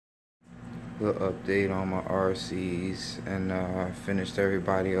Little update on my RCs, and finished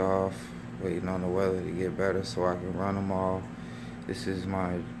everybody off, waiting on the weather to get better so I can run them all. This is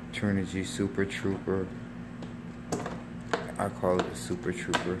my Trinergy Super Trooper. I call it a Super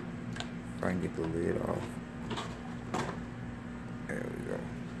Trooper. If I can get the lid off. There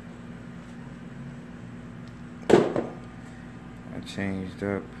we go. I changed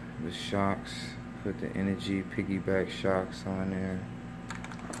up the shocks, put the Energy piggyback shocks on there.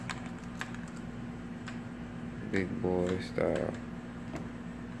 Big boy style.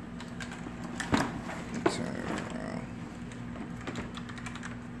 Turn it around.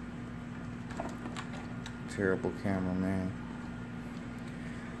 Terrible cameraman.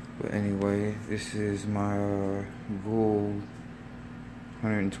 But anyway, this is my Gould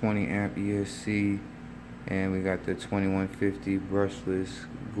 120 amp ESC, and we got the 2150 brushless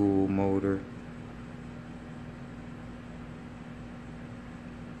Gould motor.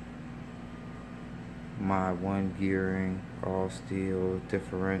 My one gearing, all steel,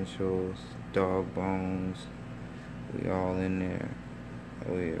 differentials, dog bones, we all in there.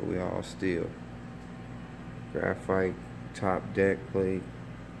 Oh yeah, we all steel. Graphite top deck plate.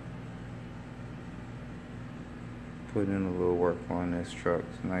 Put in a little work on this truck.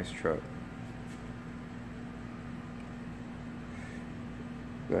 It's a nice truck.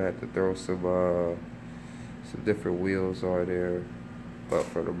 I had to throw some different wheels on there, but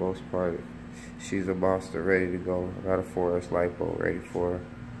for the most part, she's a monster, ready to go. I got a 4S LiPo ready for her.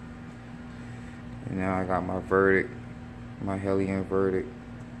 And now I got my Verdict, my Hellion Verdict.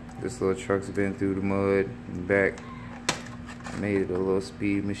 This little truck's been through the mud and back. I made it a little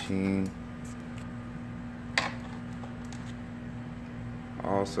speed machine. I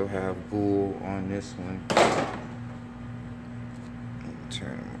also have Gould on this one.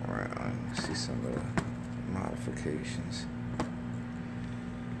 Turn them around, see some of the modifications.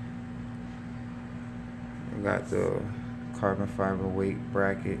 We got the carbon fiber weight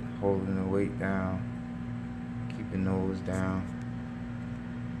bracket holding the weight down, keeping those down.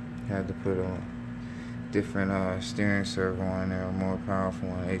 Had to put a different steering servo on there, a more powerful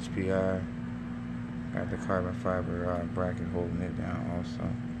one, HPI. Got the carbon fiber bracket holding it down also.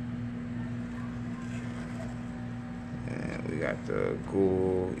 And we got the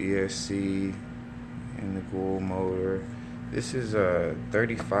Gould ESC and the Gould motor. This is a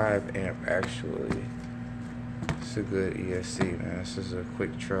 35 amp actually. It's a good ESC, man. This is a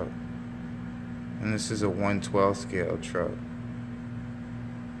quick truck. And this is a 1/12 scale truck.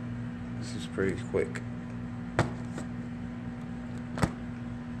 This is pretty quick.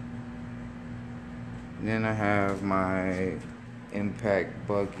 Then I have my Impact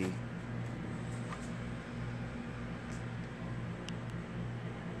buggy.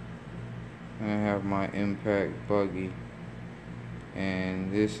 I have my Impact buggy,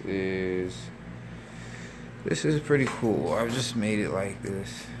 and this is pretty cool. I just made it like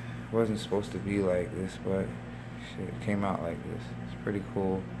this. It wasn't supposed to be like this, but shit, it came out like this. It's pretty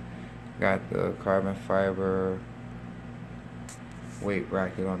cool. Got the carbon fiber weight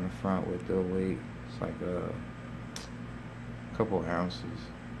bracket on the front with the weight. It's like a couple ounces.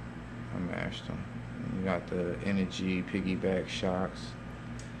 I mashed them. And you got the Energy piggyback shocks,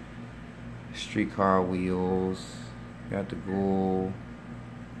 streetcar wheels. Got the Gould,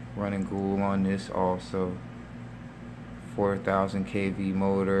 running Gould on this also. 4,000 kV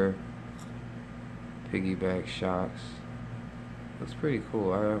motor, piggyback shocks. Looks pretty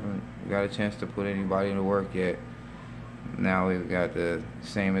cool. I haven't got a chance to put anybody to work yet. Now we've got the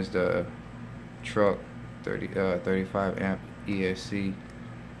same as the truck, 35 amp ESC.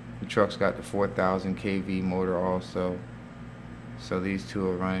 The truck's got the 4,000 kV motor also. So these two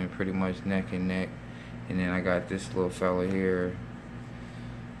are running pretty much neck and neck. And then I got this little fella here.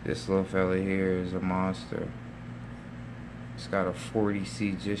 This little fella here is a monster. It's got a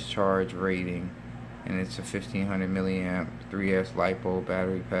 40C discharge rating, and it's a 1500 milliamp 3S LiPo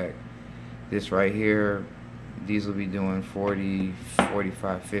battery pack. This right here, these will be doing 40,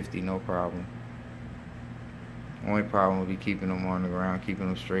 45, 50, no problem. Only problem will be keeping them on the ground, keeping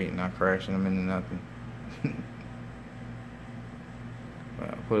them straight, and not crashing them into nothing. But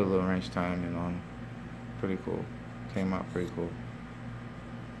I put a little wrench timing on them. Pretty cool. Came out pretty cool.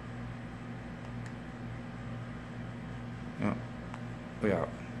 Yep. We out.